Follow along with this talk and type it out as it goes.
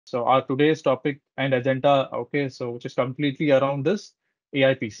So our today's topic and agenda, okay, so which is completely around this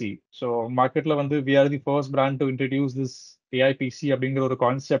AI PC. So marketல வந்து we are the first brand to introduce this AI PC அப்படிங்கிற ஒரு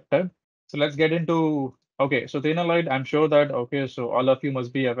concept. So let's get into okay. So thinner light, I'm sure that okay. So all of you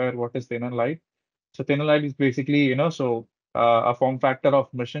must be aware what is thinner light. So thinner light is basically a form factor of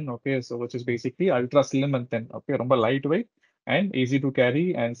machine. Okay, so which is basically ultra slim and thin. Okay, ரொம்ப lightweight and easy to carry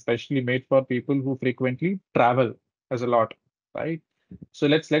and specially made for people who frequently travel as a lot, right? So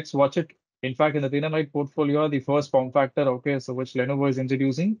let's watch it. In fact, in the thinner light portfolio, the first form factor. Okay, so which Lenovo is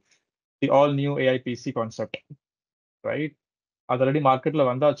introducing the all new AI PC concept, right? அது already marketல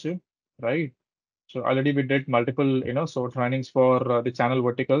வந்தாச்சு, right? So already we did multiple, so trainings for the channel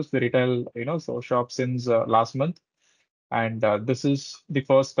verticals, the retail, so shop since last month. And this is the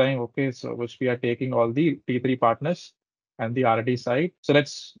first time, okay, so which we are taking all the T3 partners and the R&D side. So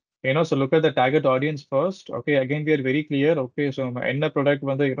let's, so look at the target audience first. Okay, again, we are very clear. Okay, so in the product,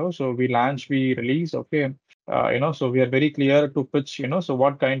 when the, so we launch, we release, okay. So we are very clear to pitch, so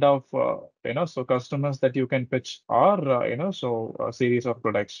what kind of, so customers that you can pitch are, so a series of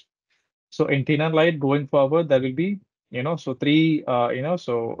products. So in thin and light going forward, there will be, so three,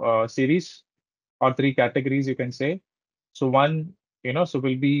 series or three categories you can say. So one, so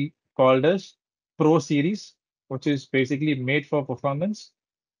will be called as Pro Series, which is basically made for performance.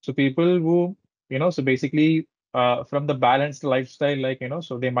 So people who, so basically from the balanced lifestyle, like,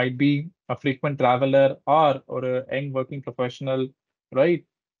 so they might be a frequent traveler or a young working professional, right?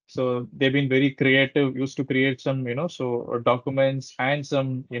 So they've been very creative, used to create some, so documents and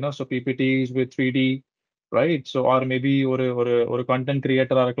some, so PPTs with 3D, right? So or maybe or a content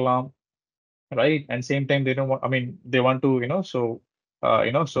creator இருக்கலாம், right? And same time they don't want, I mean, they want to,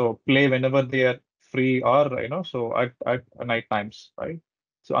 so play whenever they are free or, so at night times, right?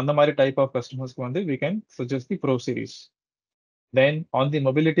 So on the மாதிரி type of customers வந்து we can suggest the Pro series. Then on the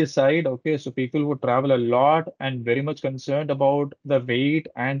mobility side, okay, so people who travel a lot and very much concerned about the weight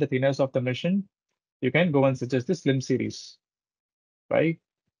and the thinness of the machine, you can go and suggest the Slim series, right?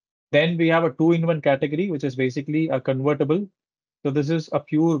 Then we have a two-in-one category, which is basically a convertible. So this is a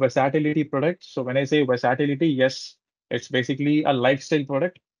pure versatility product. So when I say versatility, yes, it's basically a lifestyle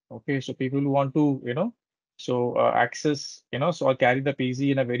product. Okay, so people who want to, so access, so or carry the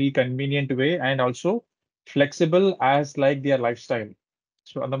PC in a very convenient way and also flexible as like their lifestyle.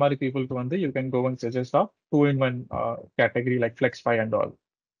 So அந்த மாதிரி people க்கு வந்து you can go and suggest a two-in-one category like Flex 5 and all,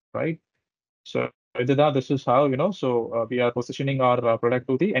 right? So இதுதான் this is how, so we are positioning our product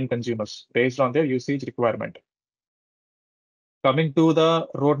to the end consumers based on their usage requirement. Coming to the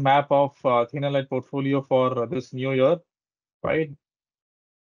roadmap of thin and light portfolio for this new year, right?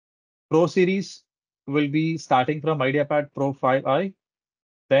 Pro series will be starting from IdeaPad Pro 5i.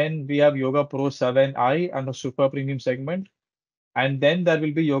 Then we have Yoga Pro 7i and the super premium segment. And then there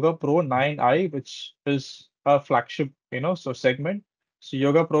will be Yoga Pro 9i, which is a flagship, so segment. So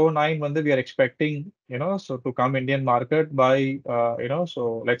Yoga Pro 9, when we are expecting, so to come Indian market by,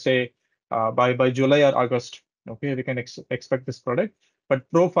 so let's say by July or August. Okay, we can expect this product. But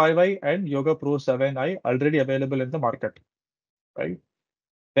Pro 5i and Yoga Pro 7i already available in the market, right?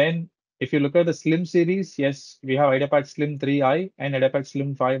 Then if you look at the Slim series, yes, we have IdeaPad Slim 3i and IdeaPad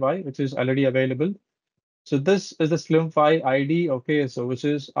Slim 5i, which is already available. So this is the Slim 5 ID, okay, so which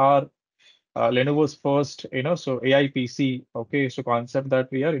is our Lenovo's first, so AI PC, okay, so concept that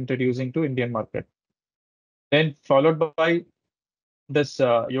we are introducing to Indian market. Then followed by this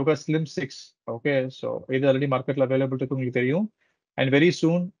Yoga Slim 6, okay, so it is already market available to உங்களுக்கு தெரியும். And very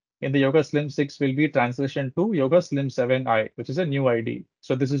soon in the Yoga Slim 6 will be transition to Yoga Slim 7i, which is a new ID.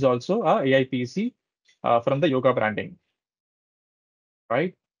 So this is also a AI PC from the Yoga branding,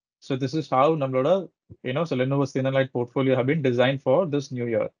 right? So this is how நம்மளோட, so Lenovo's thin and light portfolio have been designed for this new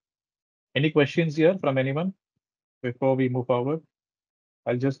year. Any questions here from anyone before we move forward?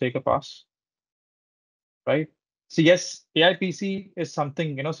 I'll just take a pass, right? So yes, AI PC is something,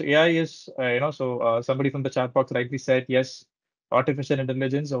 so AI is, so somebody from the chat box rightly said, yes, artificial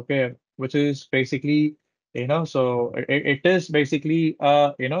intelligence, okay, which is basically, so it is basically,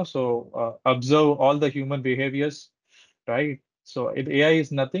 so observe all the human behaviors, right? So AI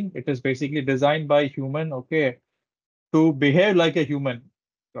is nothing. It is basically designed by human, okay, to behave like a human,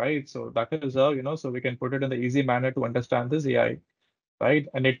 right? So that is how, so we can put it in the easy manner to understand this AI, right?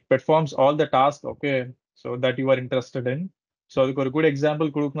 And it performs all the tasks, okay, so that you are interested in. So அதுக்கு ஒரு good example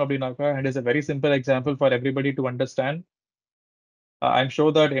கொடுக்கணும் அப்படின்னாக்கா, and it's a very simple example for everybody to understand. I'm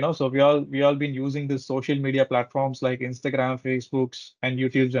sure that, so we all been using this social media platforms like Instagram, Facebooks, and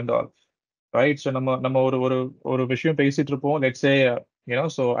YouTube's and all, right? So நம்ம ஒரு விஷயம் பேசிட்டு இருப்போம். Let's say,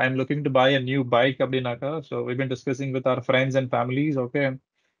 so I'm looking to buy a new bike அப்படின்னாக்கா, so we've been discussing with our friends and families, okay.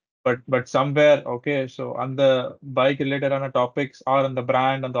 but somewhere, okay, so அந்த bike ரிலேட்டடான topics R அந்த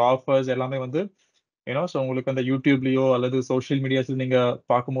brand அந்த ஆஃபர்ஸ் எல்லாமே வந்து ஸோ உங்களுக்கு அந்த யூடியூப்லயோ அல்லது சோஷியல் மீடியாஸ்ல நீங்க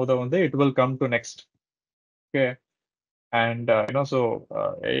பார்க்கும்போது வந்து it will come to next. Okay. And so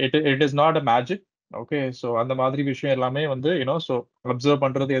it is not a magic. Okay. So அந்த மாதிரி விஷயம் எல்லாமே வந்து ஸோ அப்சர்வ்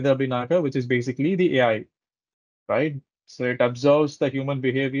பண்றது எது அப்படின்னாக்க which is basically the AI, right? So it observes the human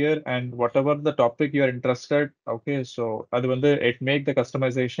behavior and whatever the topic you are interested. Okay, so அது வந்து it make the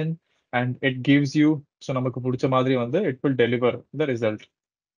customization and it gives you, so நமக்கு பிடிச்ச மாதிரி வந்து it will deliver the result,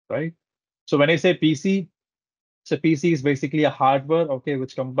 right? So when I say PC, so PC is basically a hardware, okay,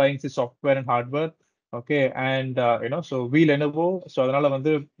 which combines the software and hardware. Okay, and so we Lenovo, so அதனால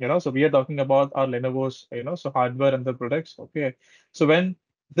வந்து so we are talking about our Lenovo's, so hardware and the products. Okay, so when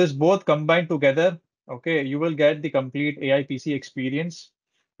this both combine together, okay, you will get the complete AI PC experience,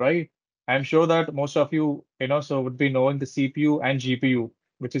 right? I'm sure that most of you, so would be knowing the CPU and GPU,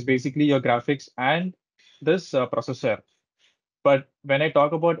 which is basically your graphics and this processor. But when I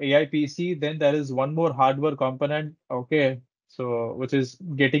talk about AI PC, then there is one more hardware component, okay, so which is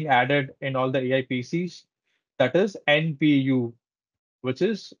getting added in all the AI PCs, that is NPU, which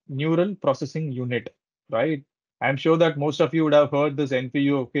is Neural Processing Unit, right? I'm sure that most of you would have heard this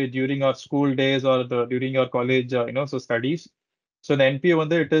NPU, okay, during our school days or during your college, so studies. So the NPU,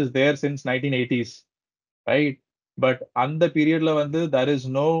 it is there since 1980s, right? But அந்த பீரியட்ல வந்து there is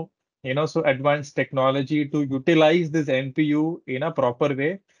no so advanced technology to utilize this NPU in a proper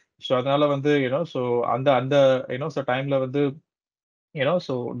way. So அதனால வந்து so அந்த அந்த so timeல வந்து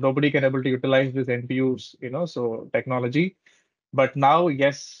so nobody can able to utilize this NPUs so technology. But now,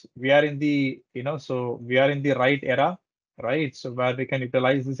 yes, we are in the so we are in the right era, right? So where we can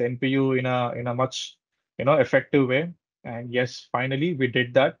utilize this NPU in a much effective way. And yes, finally we did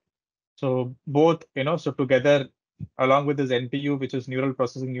that. So both, so together along with this NPU, which is neural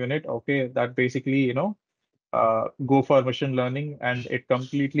processing unit, okay, that basically, go for machine learning and it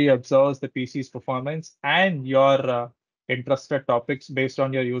completely observes the PC's performance and your interested topics based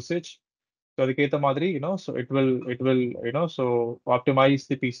on your usage. So அதுக்கேத்த மாதிரி, so it will, so optimize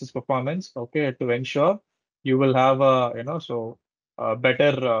the PC's performance, okay, to ensure you will have a, so a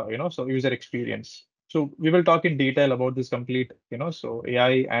better, so user experience. So we will talk in detail about this complete, so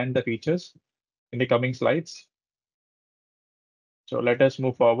AI and the features in the coming slides. So let us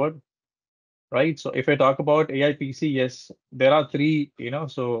move forward, right? So if I talk about AI PC, yes, there are three,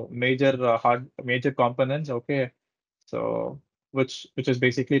 so major components, okay. So which is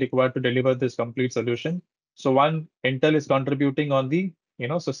basically required to deliver this complete solution. So one, Intel is contributing on the,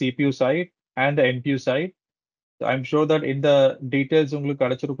 so CPU side and the NPU side. So I'm sure that in the details உங்களுக்கு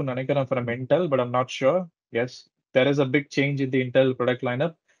கிடைச்சிருக்கும்னு நினைக்கிறேன் from Intel, but I'm not sure. Yes, there is a big change in the Intel product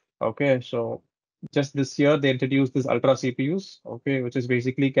lineup. Okay, so just this year they introduced this Ultra CPUs, okay, which is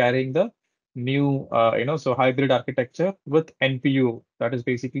basically carrying the new, so hybrid architecture with NPU, that is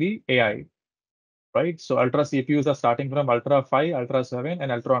basically AI, right? So Ultra CPUs are starting from Ultra 5, Ultra 7,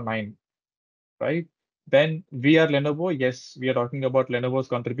 and Ultra 9, right? Then we are Lenovo. Yes, we are talking about Lenovo's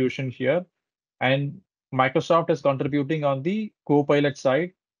contribution here. And Microsoft is contributing on the Copilot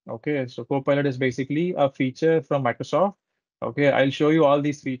side. Okay, so Copilot is basically a feature from Microsoft. Okay, I'll show you all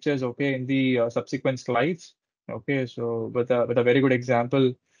these features, okay, in the subsequent slides. Okay, so with a very good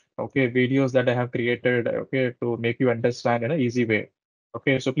example, okay, videos that I have created, okay, to make you understand in an easy way.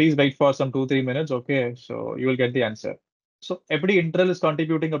 Okay, so please wait for some 2-3 minutes. Okay, so you will get the answer. So every Intel is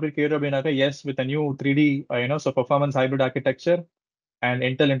contributing a bit here, yes, with a new 3D, so performance hybrid architecture, and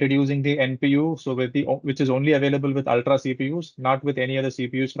Intel introducing the NPU, so which is only available with Ultra CPUs, not with any other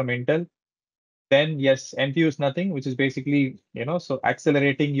CPUs from Intel. Then yes, NPU is nothing, which is basically so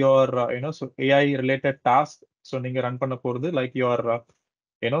accelerating your so AI related tasks. So நீங்க run பண்ண போறது like your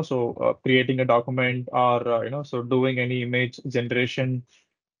so creating a document or so doing any image generation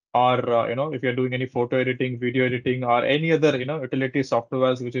or if you're doing any photo editing, video editing, or any other utility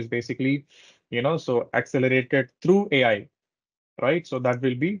softwares, which is basically so accelerated through AI, right? So that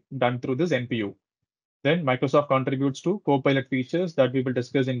will be done through this NPU. Then Microsoft contributes to Copilot features that we will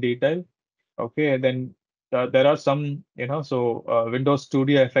discuss in detail. Okay, and then there are some, so Windows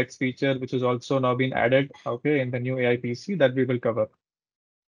Studio Effects feature, which is also now been added, okay, in the new AI PC that we will cover.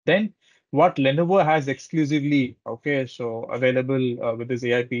 Then what Lenovo has exclusively, okay, so available with this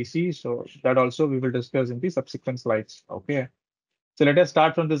AI PC, so that also we will discuss in the subsequent slides, okay. So let us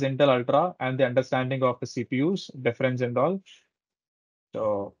start from this Intel Ultra and the understanding of the CPUs, difference and all.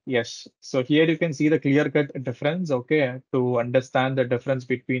 So yes, so here you can see the clear-cut difference, okay, to understand the difference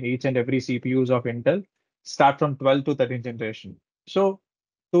between each and every CPUs of Intel, start from 12th to 13th generation. So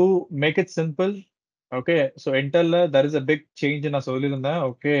to make it simple, Okay, so Intel, there is a big change in Asolilanda,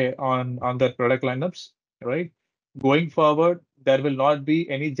 okay, on their product lineups, right? Going forward, there will not be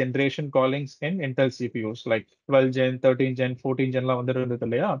any generation callings in Intel CPUs like 12 gen, 13 gen, 14 gen la vandirundhathu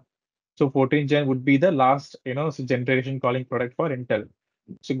illaya. So 14 gen would be the last, so generation calling product for Intel.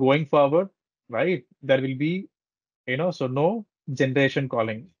 So going forward, right, there will be, so no generation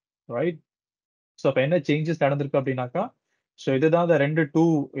calling, right? So அப்போ என்ன changes நடந்திருக்கு அப்படின்னாக்கா so இதுதான் அந்த ரெண்டு two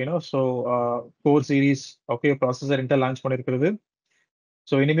so core series okay processor inter launch பண்ணிருக்கிறது.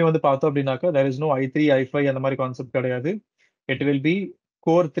 So இனிமே வந்து பார்த்தோம் அப்படின்னாக்கா there is no i3 i5 அந்த மாதிரி கான்செப்ட் கிடையாது. It will be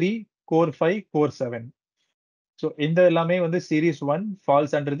core 3 core 5 core 7. So இந்த எல்லாமே வந்து series 1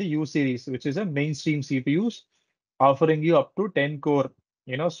 falls under the you series which is a main stream CPUs offering you up to 10 core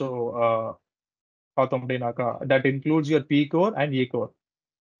so பார்த்தோம் அப்படின்னாக்கா that includes your B core and E core.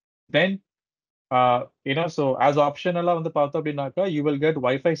 Then so as optional வந்து பார்த்தோம் அப்படின்னாக்கா you will get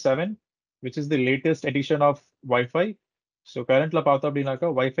Wi-Fi 7 which is the latest edition of Wi-Fi. So currently பார்த்தோம் அப்படின்னாக்கா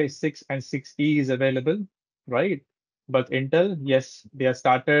Wi-Fi 6 and 6E is available, right? But Intel, yes, they have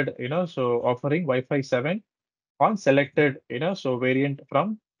started, so offering Wi-Fi 7 on selected, so variant from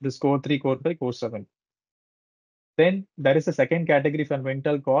this Core 3, Core 5, Core 7. Then there is a second category from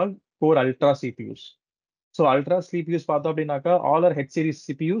Intel called Core Ultra CPUs. So Ultra CPUs பார்த்தோம் அப்படின்னாக்கா all are H series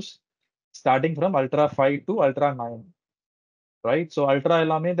CPUs starting from Ultra 5 to Ultra 9, right? So Ultra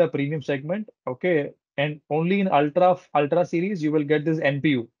எல்லாமே the premium segment, okay? And only in Ultra series you will get this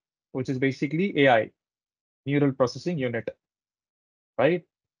NPU, which is basically AI, neural processing unit, right?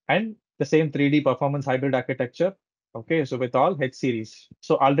 And the same 3D performance hybrid architecture, okay? So with all H series.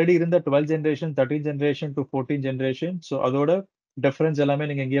 So already in the 12th generation, 13th generation to 14th generation, so அதோட difference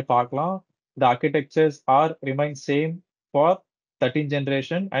எல்லாமே நீங்க இங்கே பார்க்கலாம். The architectures are remain same for 13th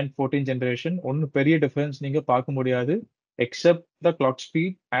generation and 14th generation. ஒன்னும் பெரிய difference நீங்க பார்க்க முடியாது except the clock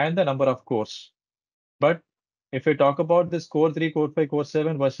speed and the number of cores. But if we talk about this Core 3, Core 5, Core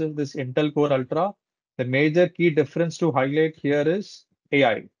 7 versus this Intel Core Ultra, the major key difference to highlight here is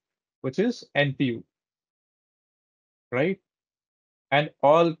AI, which is NPU, right? And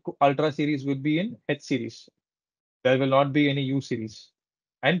all Ultra series will be in H series. There will not be any U series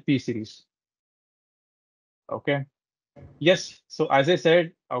and P series. Okay. Yes. So as I said,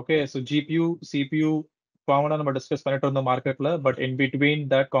 okay, so GPU, CPU, common நம்ம discuss பண்ணிட்டு இருந்த marketல, but in between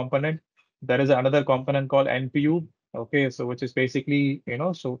that component, there is another component called NPU. Okay, so which is basically,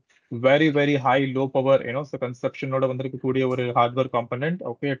 so very, very high, low power, so consumption ஓட வந்திருக்கக்கூடிய ஒரு hardware component,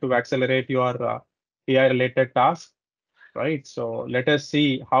 okay, to accelerate your AI related task, right? So let us see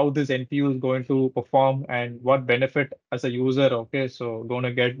how this NPU is going to perform and what benefit as a user, okay, so going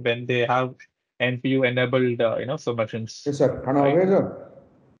to get when they have NPU enabled, submissions. Yes, sir. Hello, Right? sir.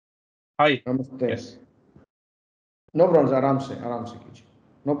 Hi. Namaste. Yes. No problem, आराम से कीजिए.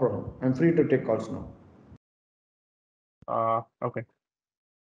 No problem. I'm free to take calls now. Okay.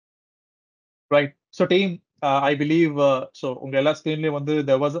 Right. So team, I believe so உங்க எல்லா ஸ்கிரீன்லயும் வந்து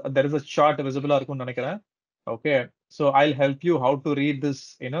there is a chart visible இருக்கும்னு நினைக்கிறேன். Okay. So I'll help you how to read this,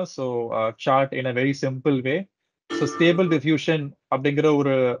 chart in a very simple way. So stable diffusion அப்படிங்கிற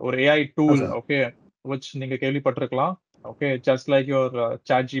ஒரு AI tool, sir. okay, which நீங்க கேள்விப்பட்டிருக்கலாம். Okay, just like your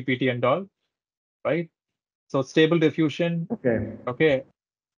chat GPT and all, right? So stable diffusion, Okay. okay.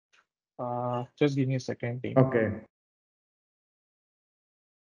 Just give me a second, team. Okay.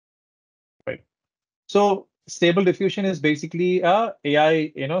 Right. So stable diffusion is basically a AI,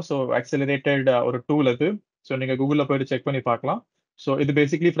 so accelerated ஒரு tool அது. So நீங்க கூகுள்ல போயிட்டு check பண்ணி பார்க்கலாம். So இது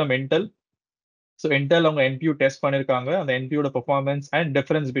basically from Intel. So Intel அவங்க NPU test பண்ணிருக்காங்க. அந்த NPU ட performance and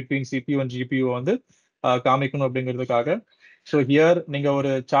difference between CPU and GPU வந்து காமிக்கணும் அப்படிங்கிறதுக்காக. So here நீங்க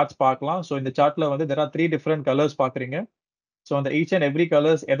ஒரு charts பார்க்கலாம். So இந்த chartல வந்து there are 3 different colors பாக்குறீங்க. So அந்த each and every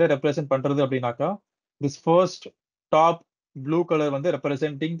colors எதை represent பண்றது அப்படின்னாக்கா this first top blue color வந்து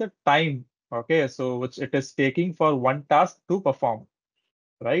representing the time, okay, so which it is taking for one task to perform,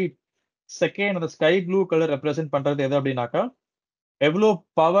 right? Second, அந்த sky blue color represent பண்றது எது அப்படின்னாக்கா எவ்வளோ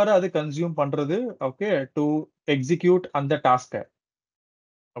பவர் அது கன்சியூம் பண்றது, okay, to execute அந்த task.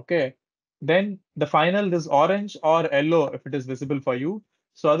 Okay, then the final is orange or yellow if it is visible for you.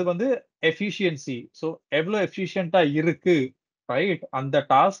 So அது வந்து efficiency, so எவ்வளோ எஃபிஷியண்டா இருக்கு, ரைட், அந்த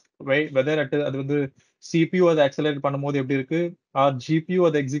டாஸ்க் வெதர் அது வந்து CPU அதை அக்சலரேட் பண்ணும்போது எப்படி இருக்கு, GPU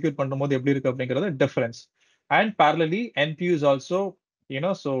அதை எக்ஸிக்யூட் பண்ணும்போது எப்படி இருக்கு அப்படிங்கிறது difference. And parallelly NPU is also,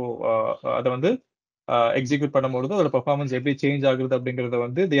 so அதை வந்து எக்ஸிக்யூட் பண்ணும்போது அதோட பெர்ஃபார்மன்ஸ் எப்படி சேஞ்ச் ஆகுது அப்படிங்கறத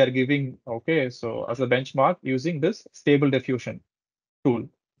வந்து they are giving, okay, so as a benchmark using this stable diffusion tool.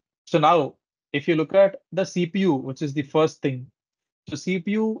 So now if you look at the CPU, which is the first thing, so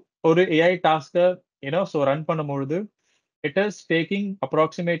CPU ஒரு AI task, so run பண்ணும்பொழுது it is taking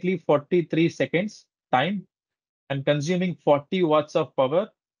approximately 43 seconds time and consuming 40 watts of power,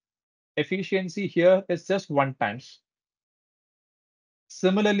 efficiency here is just 1 times.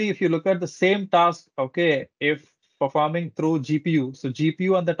 Similarly, if you look at the same task, okay, if performing through GPU, so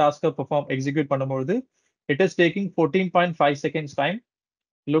GPU on the task perform execute பண்ணும்போது, it is taking 14.5 seconds time.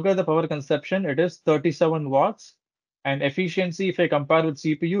 Look at the power consumption, it is 37 watts. And efficiency, if I compare with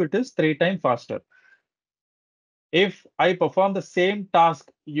CPU, it is 3 times faster. If I perform the same task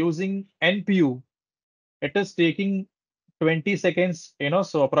using NPU, it is taking 20 seconds,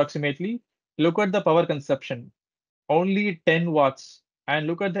 so approximately. Look at the power consumption, only 10 watts. And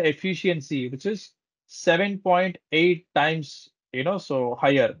look at the efficiency, which is 7.8 times, so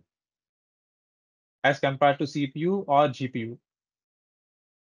higher as compared to CPU or GPU,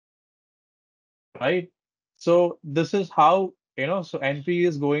 right? So this is how, so NP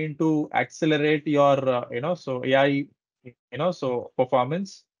is going to accelerate your, so AI, so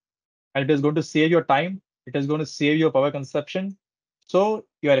performance, and it is going to save your time. It is going to save your power consumption. So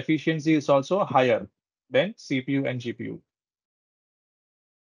your efficiency is also higher than CPU and GPU.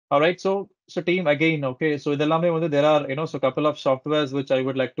 All right, so team again, okay. So idellame there are so couple of softwares which I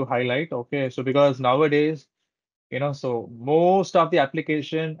would like to highlight. Okay, so because nowadays so most of the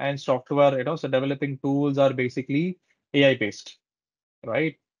application and software so developing tools are basically AI based,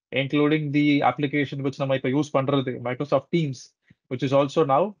 right? Including the application which நம்ம இப்ப use பண்றது Microsoft Teams, which is also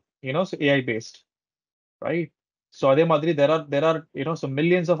now so AI based, right? So அதே மாதிரி there are so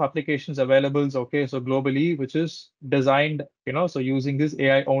millions of applications available, okay, so globally, which is designed so using this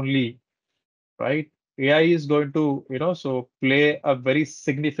AI only, right? AI is going to so play a very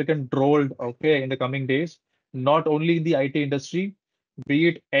significant role, okay, in the coming days, not only in the IT industry, be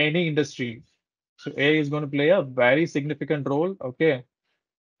it any industry. So AI is going to play a very significant role, okay.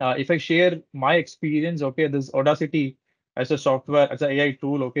 If I share my experience, okay, this Audacity as a software, as an AI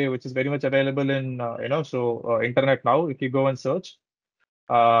tool, okay, which is very much available in so internet now. If you go and search,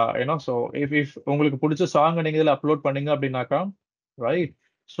 so if உங்களுக்கு பிடிச்ச song நீங்க இதுல upload பண்ணீங்க அப்படின்னாக்கா, right?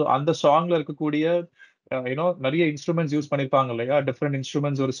 So அந்த சாங்ல இருக்கக்கூடிய நிறைய instruments use பண்ணிருப்பாங்க இல்லையா? டிஃப்ரெண்ட்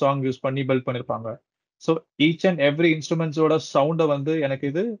இன்ஸ்ட்ருமெண்ட்ஸ் ஒரு சாங் யூஸ் பண்ணி பில்ட் பண்ணிருப்பாங்க. ஸோ ஈச் அண்ட் எவ்ரி இன்ஸ்ட்ருமெண்ட்ஸோட சவுண்டை வந்து எனக்கு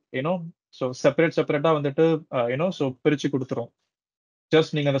இது ஸோ செப்பரேட்டா வந்துட்டு ஸோ பிரிச்சு கொடுத்துரும்.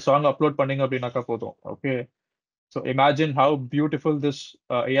 ஜஸ்ட் நீங்க அந்த சாங் அப்லோட் பண்ணீங்க அப்படின்னாக்கா போதும். Okay, so imagine how beautiful this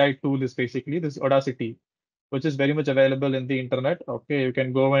AI tool is basically this Audacity, which is very much available in the internet. Okay, you can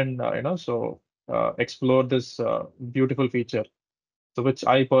go and so explore this beautiful feature. So which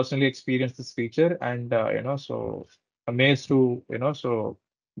I personally experienced this feature, and so amazed to so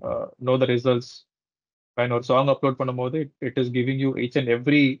know the results. When ஒரு song upload பண்ணும்போது it is giving you each and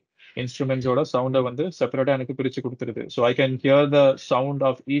every instruments ஓட sound வந்து செப்பரேட்டா எனக்கு பிரிச்சு கொடுத்துருது. So I can hear the sound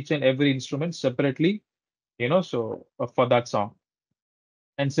of each and every instrument separately, so for that song.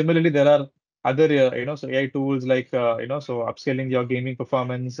 And similarly, there are other so AI tools like so upscaling your gaming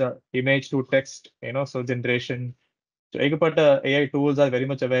performance, image to text, so generation. So ekapata AI tools are very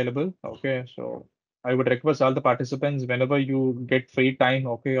much available. Okay, so I would request all the participants whenever you get free time,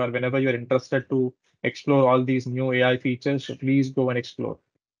 okay, or whenever you're interested to explore all these new AI features, so please go and explore.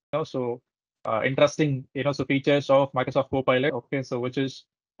 So interesting, so features of Microsoft Copilot. Okay, so which is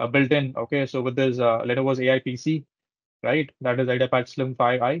built in. Okay, so with this Lenovo's AI PC, right? That is IdeaPad Slim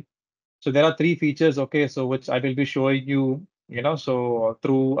 5i. So there are three features, okay, so which I will be showing you, so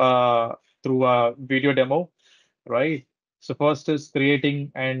through a video demo, right? So first is creating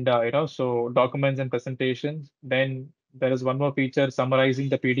and so documents and presentations. Then there is one more feature summarizing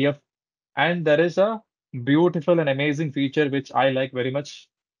the PDF, and there is a beautiful and amazing feature which I like very much.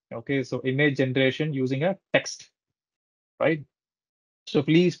 Okay, so image generation using a text, right? So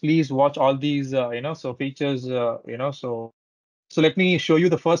please watch all these so features so let me show you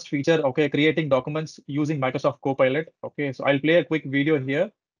the first feature, okay, creating documents using Microsoft Copilot. Okay, so I'll play a quick video here.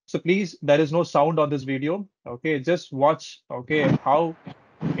 So please, there is no sound on this video. Okay, just watch, okay, how,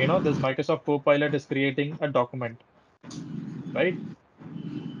 this Microsoft Copilot is creating a document, right,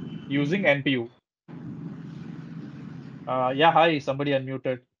 using NPU. Yeah, hi, somebody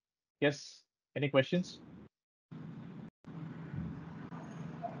unmuted. Yes, any questions?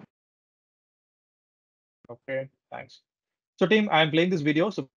 Okay, thanks. So team, I'm playing this video,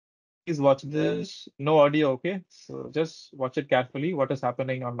 so please watch this. No audio, okay? So just watch it carefully, what is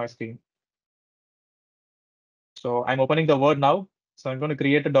happening on my screen. So I'm opening the Word now. So I'm going to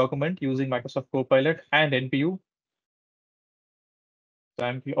create a document using Microsoft Copilot and NPU. So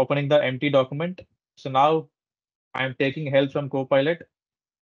I'm opening the empty document. So now I'm taking help from Copilot.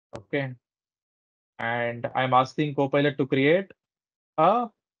 Okay. And I'm asking Copilot to create a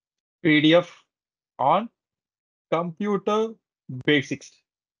PDF on computer basics,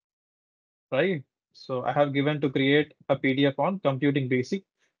 right? So I have given to create a PDF on computing basic.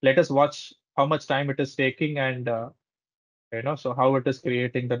 Let us watch how much time it is taking and so how it is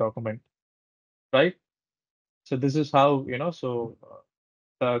creating the document, right? So this is how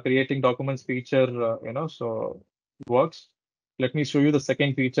the creating documents feature so works. Let me show you the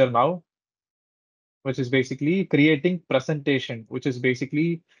second feature now, which is basically creating presentation, which is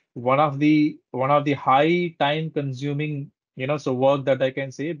basically one of the high time consuming so work that I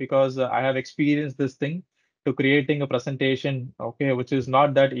can say, because I have experienced this thing to creating a presentation, okay, which is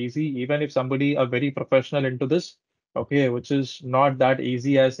not that easy. Even if somebody are very professional into this, okay, which is not that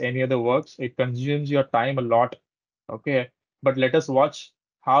easy as any other works. It consumes your time a lot, okay. But let us watch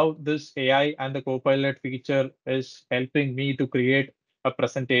how this AI and the Copilot feature is helping me to create a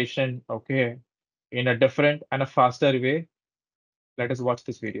presentation, okay, in a different and a faster way. Let us watch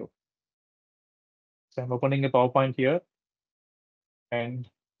this video. So I'm opening a PowerPoint here and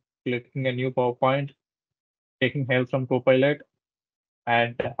clicking a new PowerPoint, taking help from Copilot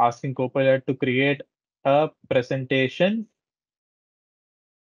and asking Copilot to create a presentation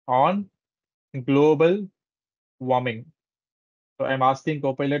on global warming. So I'm asking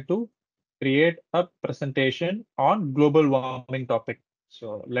Copilot to create a presentation on global warming topic.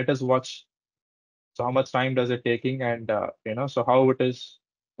 So let us watch. So how much time does it taking, and so how it is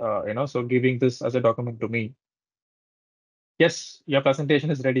so giving this as a document to me. Yes, your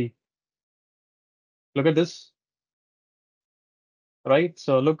presentation is ready. Look at this, right?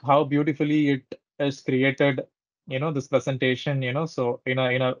 So look how beautifully it is created, this presentation, so in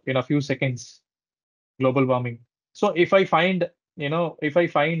a few seconds, global warming. So if I find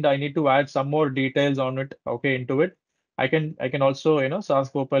I need to add some more details on it, okay, into it, I can also, so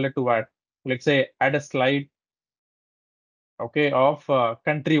ask Copilot to add, let's say, add a slide, okay, of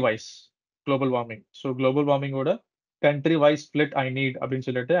country-wise global warming. So global warming order, country-wise split I need அப்படின்னு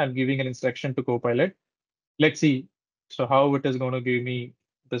சொல்லிட்டு I'm giving an instruction to Copilot. Let's see. So how it is going to give me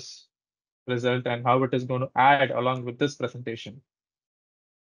this result and how it is going to add along with this presentation,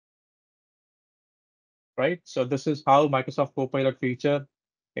 right? So this is how Microsoft Copilot feature,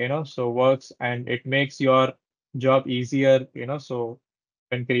 so works, and it makes your job easier, so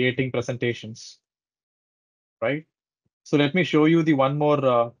when creating presentations, right? So let me show you the one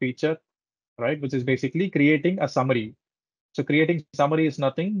more feature, right, which is basically creating a summary. So creating summary is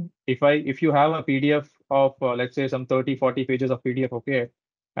nothing. If you have a PDF of let's say some 30, 40 pages of PDF, okay,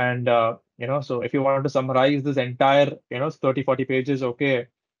 and so if you want to summarize this entire 30, 40 pages, okay,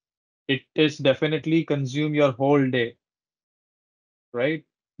 it is definitely consume your whole day, right?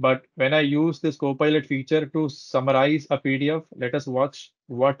 But when I use this Copilot feature to summarize a PDF, let us watch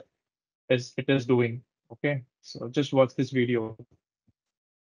what is it is doing. Okay, so just watch this video.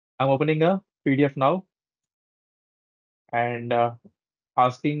 I'm opening a PDF now and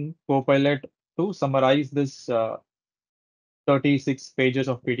asking Copilot to summarize this 36 pages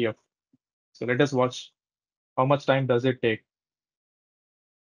of PDF. So let us watch how much time does it take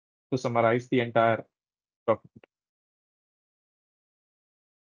to summarize the entire document.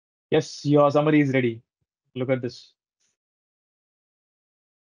 Yes, your summary is ready. Look at this,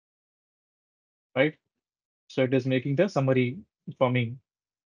 right? So it is making the summary for me,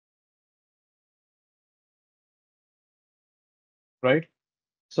 right?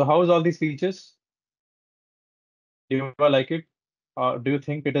 So how is all these features? Do you like it? Do you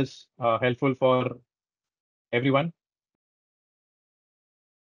think it is helpful for everyone?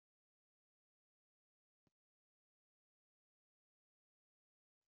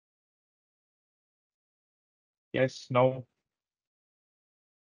 Yes, no.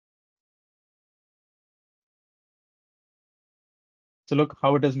 So look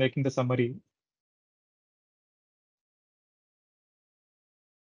how it is making the summary.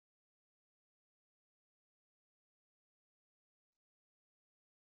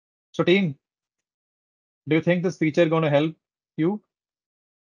 So team, do you think this feature going to help you?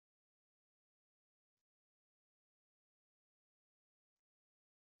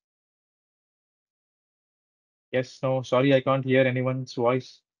 Yes, no, sorry, I can't hear anyone's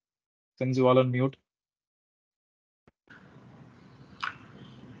voice since you all on mute.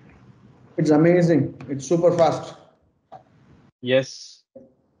 It's amazing. It's super fast. Yes,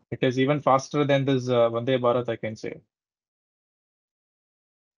 it is even faster than this Vande Bharat, I can say.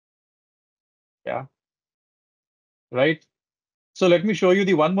 Yeah, right. So let me show you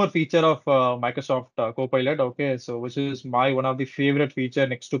the one more feature of Microsoft Copilot. Okay, so which is my one of the favorite feature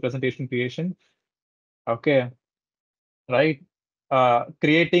next to presentation creation. Okay, right.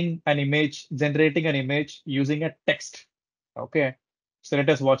 Creating an image, generating an image using a text. Okay, so let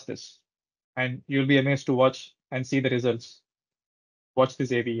us watch this, and you'll be amazed to watch and see the results. Watch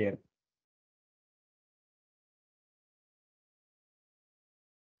this AV here.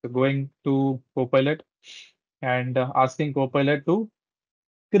 So going to Copilot and asking Copilot to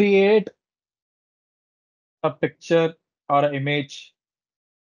create a picture or an image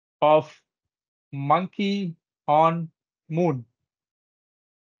of monkey on moon.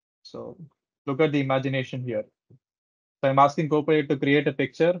 So look at the imagination here. So I'm asking Copilot to create a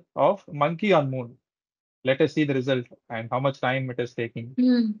picture of monkey on moon. Let us see the result and how much time it is taking.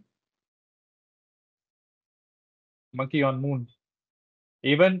 Monkey on moon.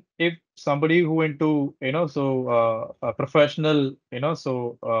 Even if somebody who into a professional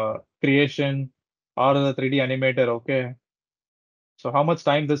creation or the 3D animator, okay. So how much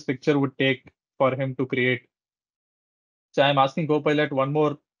time this picture would take for him to create? So I'm asking Copilot one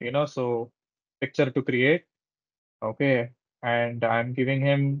more picture to create, okay, and I'm giving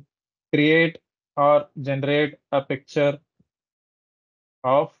him create or generate a picture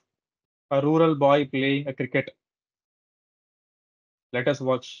of a rural boy playing a cricket. Let us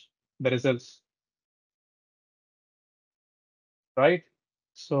watch the results, right?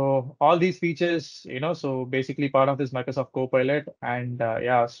 So all these features, so basically part of this Microsoft Copilot, and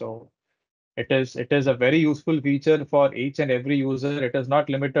yeah, so it is a very useful feature for each and every user. It is not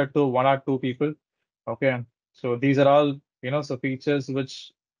limited to one or two people. Okay, so these are all so features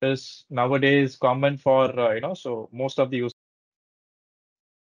which is nowadays common for so most of the users.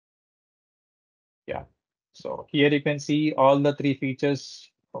 Yeah. So here you can see all the three features,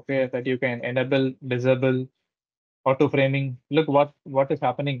 okay, that you can enable, disable, auto framing. Look what is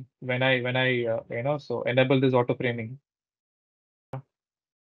happening when I so enable this auto framing.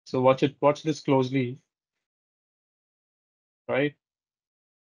 So watch this closely, right?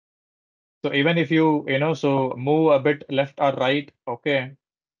 So even if you move a bit left or right, okay,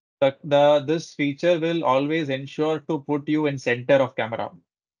 the this feature will always ensure to put you in center of camera,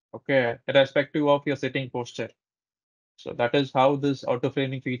 okay, irrespective of your sitting posture. So that is how this auto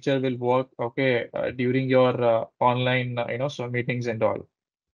framing feature will work, okay, during your online, so meetings and all.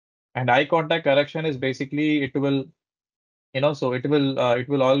 And eye contact correction is basically so it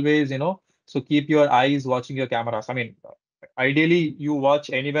will always, so keep your eyes watching your cameras. I mean, ideally you watch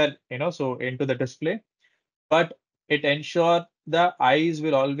anywhere, so into the display, but it ensure the eyes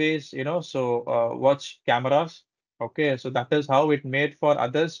will always, so watch cameras. Okay, so that is how it made for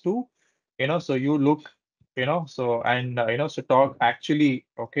others to, so you look, so and so talk actually.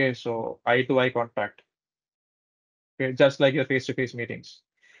 Okay, so eye to eye contact. Okay, just like your face to face meetings.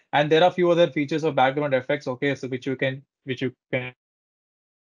 And there are few other features of background effects. Okay, so which you can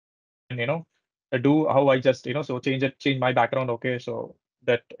do how I just so change my background. Okay, so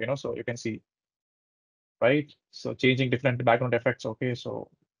that so you can see, right? So changing different background effects. Okay, so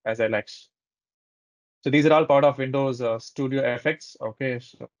as I like. So these are all part of Windows Studio effects. Okay,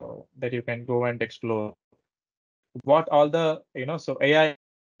 so that you can go and explore. What all the so AI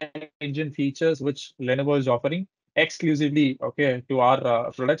engine features which Lenovo is offering exclusively, okay, to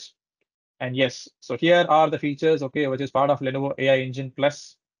our products. And yes, so here are the features, okay, which is part of Lenovo AI Engine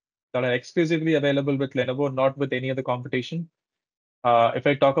Plus that are exclusively available with Lenovo, not with any other competition. If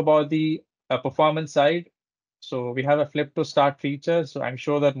I talk about the performance side, so we have a flip to start feature. So I'm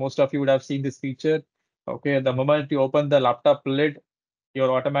sure that most of you would have seen this feature. Okay, the moment you open the laptop lid, your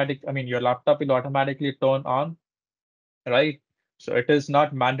laptop will automatically turn on, right? So it is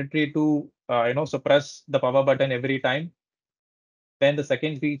not mandatory to so press the power button every time. Then the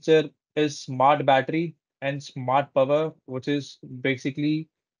second feature is smart battery and smart power, which is basically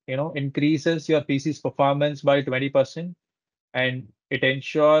increases your PC's performance by 20%, and it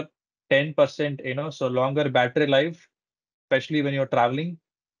ensure 10% so longer battery life, especially when you're traveling.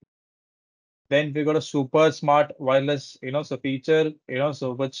 Then we got a super smart wireless so feature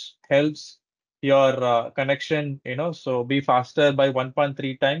so which helps your connection so be faster by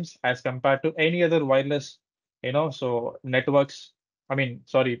 1.3 times as compared to any other wireless so networks. I mean,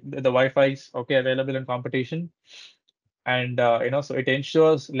 sorry, the Wi-Fi's okay available in competition. And so it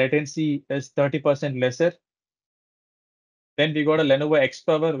ensures latency is 30% lesser. Then we got a Lenovo X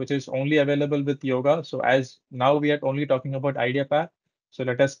Power, which is only available with Yoga. So as now we are only talking about IdeaPad. So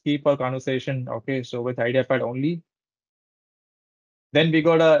let us keep our conversation, okay, so with IdeaPad only. Then we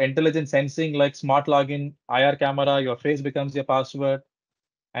got a intelligent sensing like smart login, IR camera, your face becomes your password.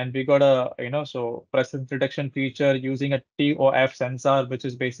 And we got a, so presence detection feature using a TOF sensor, which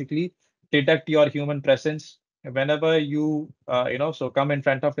is basically detect your human presence whenever you, so come in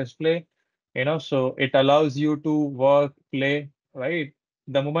front of display, so it allows you to work, play, right?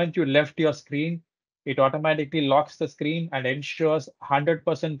 The moment you left your screen, it automatically locks the screen and ensures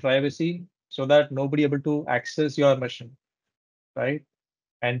 100% privacy so that nobody able to access your machine, right?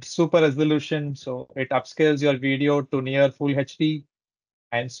 And super resolution, so it upscales your video to near full HD.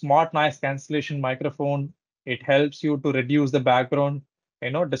 And smart noise cancellation microphone, it helps you to reduce the background,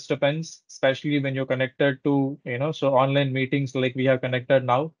 disturbance, especially when you're connected to, so online meetings like we have connected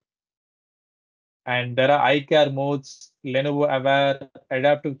now. And there are eye care modes, Lenovo Aware,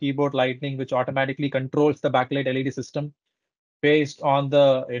 adaptive keyboard lighting, which automatically controls the backlight LED system based on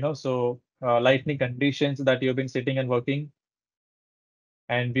the, lightning conditions that you've been sitting and working.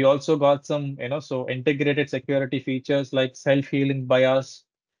 And we also got some, so integrated security features like self-healing BIOS,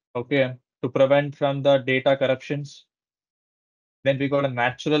 okay, to prevent from the data corruptions. Then we got a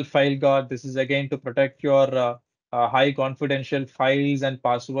natural file guard. This is again to protect your high confidential files and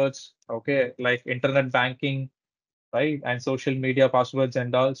passwords, okay, like internet banking, right, and social media passwords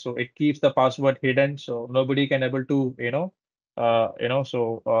and all. So it keeps the password hidden, so nobody can able to,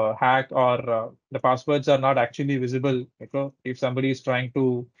 hack, or the passwords are not actually visible. If somebody is trying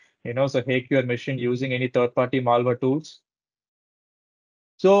to, so hack your machine using any third-party malware tools.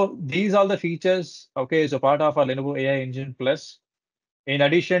 So these are the features, okay, so part of our Lenovo AI Engine Plus. In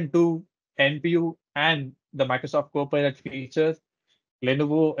addition to NPU and the Microsoft Copilot features,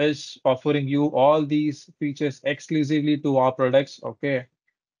 Lenovo is offering you all these features exclusively to our products, okay,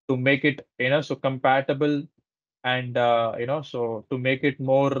 to make it, so compatible, and so to make it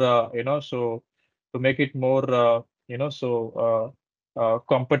more, to make it more,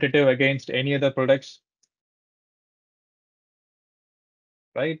 competitive against any other products,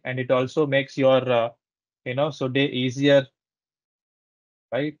 right? And it also makes your, so day easier,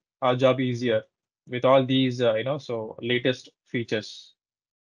 right? Our job easier with all these, so latest features.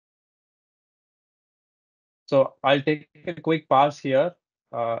 So I'll take a quick pause here.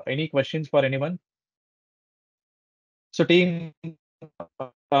 Any questions for anyone? So team,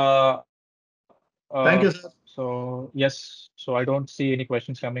 Thank you, sir. so yes, so I don't see any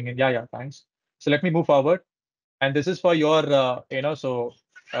questions coming in. Yeah, thanks. So let me move forward. And this is for your,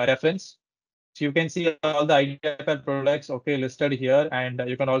 reference. So you can see all the IdeaPad products, okay, listed here, and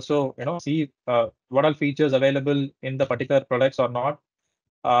you can also, see what all features available in the particular products or not.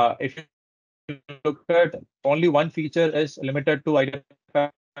 If you look at, only one feature is limited to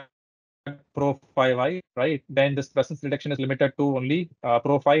IdeaPad Pro 5i, right? Then this presence detection is limited to only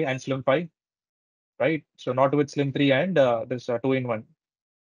Pro 5 and Slim 5, right? So not with Slim 3 and this 2-in-1.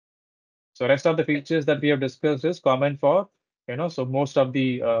 So rest of the features that we have discussed is common for, so most of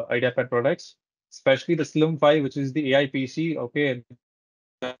the IdeaPad products, especially the Slim 5, which is the AI PC, okay,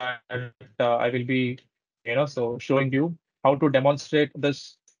 that I will be, so showing you how to demonstrate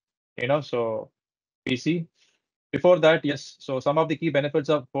this, so PC. Before that, yes, so some of the key benefits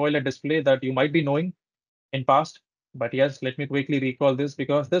of OLED display that you might be knowing in past, but yes, let me quickly recall this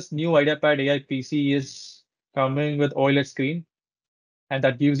because this new IdeaPad AI PC is coming with OLED screen, and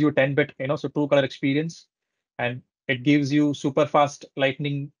that gives you 10-bit, so true color experience, and it gives you super fast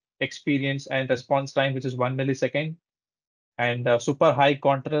lightning experience and response time, which is 1 millisecond, and super high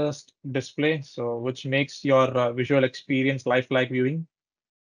contrast display, so which makes your visual experience lifelike viewing.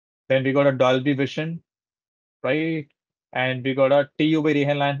 Then we got a Dolby Vision, right? And we got a TUV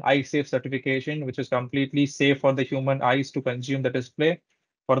Rehenland Eye Safe certification, which is completely safe for the human eyes to consume the display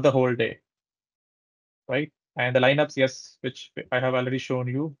for the whole day, right? And the lineups, yes, which I have already shown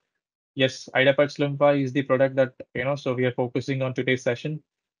you. Yes, IdeaPad Slim 5 is the product that, so we are focusing on today's session.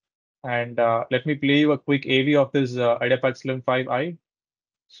 And let me play you a quick AV of this IdeaPad Slim 5i.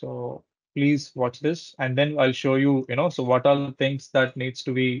 So please watch this, and then I'll show you, so what are the things that needs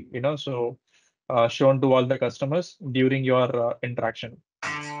to be, so shown to all the customers during your interaction.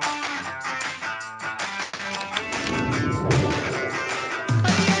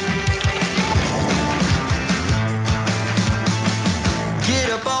 Get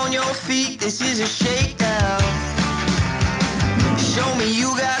up on your feet, this is a shakedown. Show me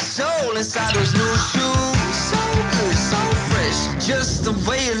you got soul inside those new shoes. So good, so fresh, just the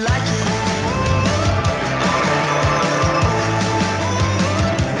way you like it.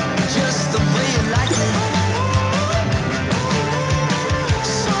 Just the way you like it.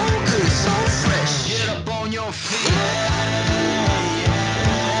 So good, so fresh. Get up on your feet.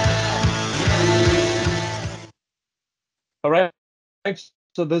 All right.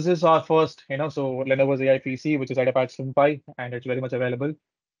 So this is our first, so Lenovo's AI PC, which is IdeaPad Slim 5, and it's very much available.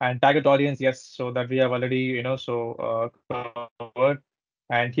 And target audience, yes, so that we have already, covered.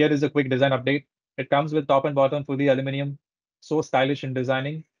 And here is a quick design update. It comes with top and bottom fully aluminum, so stylish in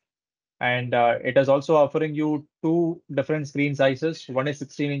designing. And it is also offering you two different screen sizes. One is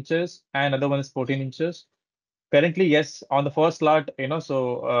 16 inches and another one is 14 inches. Currently, yes, on the first lot,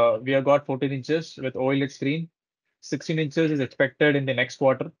 so we have got 14 inches with OLED screen. 16 inches is expected in the next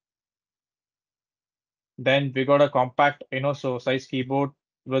quarter. Then we got a compact, so size keyboard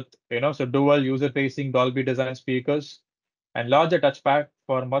with, so dual user-facing Dolby design speakers and larger touchpad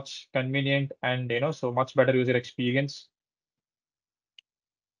for much convenient and, so much better user experience.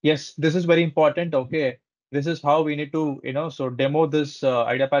 Yes, this is very important. Okay, this is how we need to, so demo this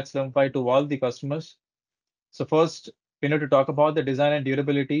IdeaPad Slim 5 to all the customers. So first, we need to talk about the design and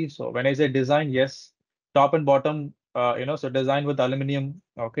durability. So when I say design, yes, top and bottom, so design with aluminum.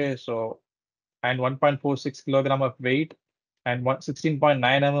 Okay, so and 1.46 kilogram of weight, and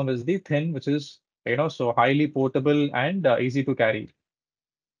 16.9 is the thin, which is, so highly portable and easy to carry.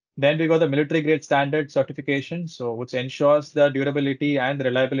 Then we got the military grade standard certification, so which ensures the durability and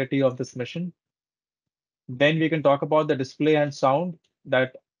reliability of this mission. Then we can talk about the display and sound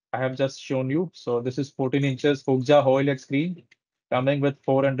that I have just shown you. So this is 14 inches Fugja OLED screen coming with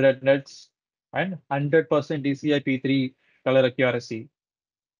 400 nits and 100% DCI-P3 color accuracy.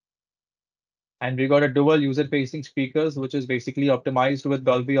 And we got a dual user-facing speakers, which is basically optimized with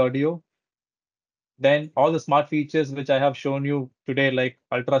Dolby Audio. Then all the smart features which I have shown you today, like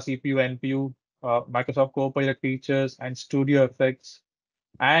Ultra CPU, NPU, Microsoft Copilot features, and Studio effects,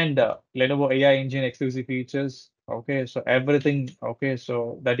 and Lenovo AI Engine exclusive features. Okay, so everything. Okay,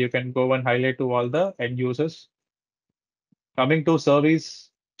 so that you can go and highlight to all the end users. Coming to service,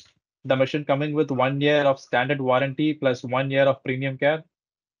 the machine coming with 1 year of standard warranty plus 1 year of premium care.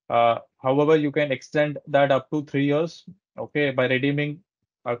 However, you can extend that up to 3 years. Okay, by redeeming.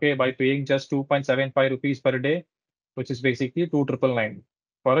 Okay, by paying just 2.75 rupees per day, which is basically 2,999.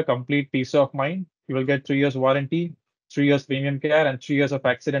 For a complete peace of mind, you will get 3 years warranty, 3 years premium care, and 3 years of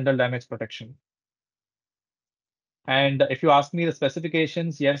accidental damage protection. And if you ask me the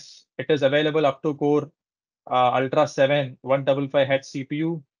specifications, yes, it is available up to Core Ultra 7 155Hz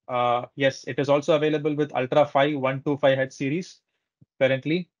CPU. Yes, it is also available with Ultra 5 125Hz series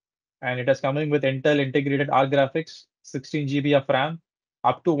currently, and it is coming with Intel integrated R graphics, 16 GB of RAM,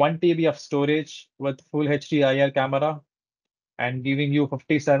 up to 1 TB of storage with full HD IR camera, and giving you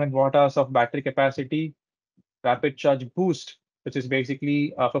 57 watt hours of battery capacity, rapid charge boost, which is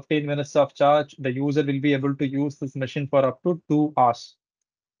basically 15 minutes of charge. The user will be able to use this machine for up to 2 hours.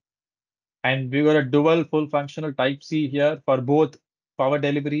 And we got a dual full functional Type C here for both power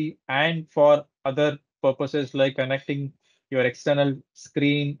delivery and for other purposes like connecting your external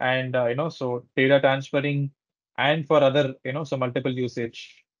screen and so data transferring and for other so multiple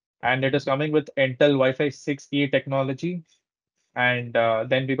usage. And it is coming with Intel Wi-Fi 6E technology. And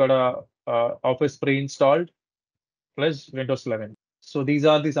then we got a Office pre-installed plus Windows 11. So these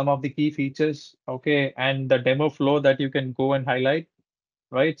are the some of the key features. Okay, and the demo flow that you can go and highlight,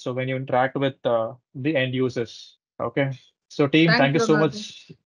 right? So when you interact with the end users. Okay. So team, Thanks, thank you so Raghunath. much.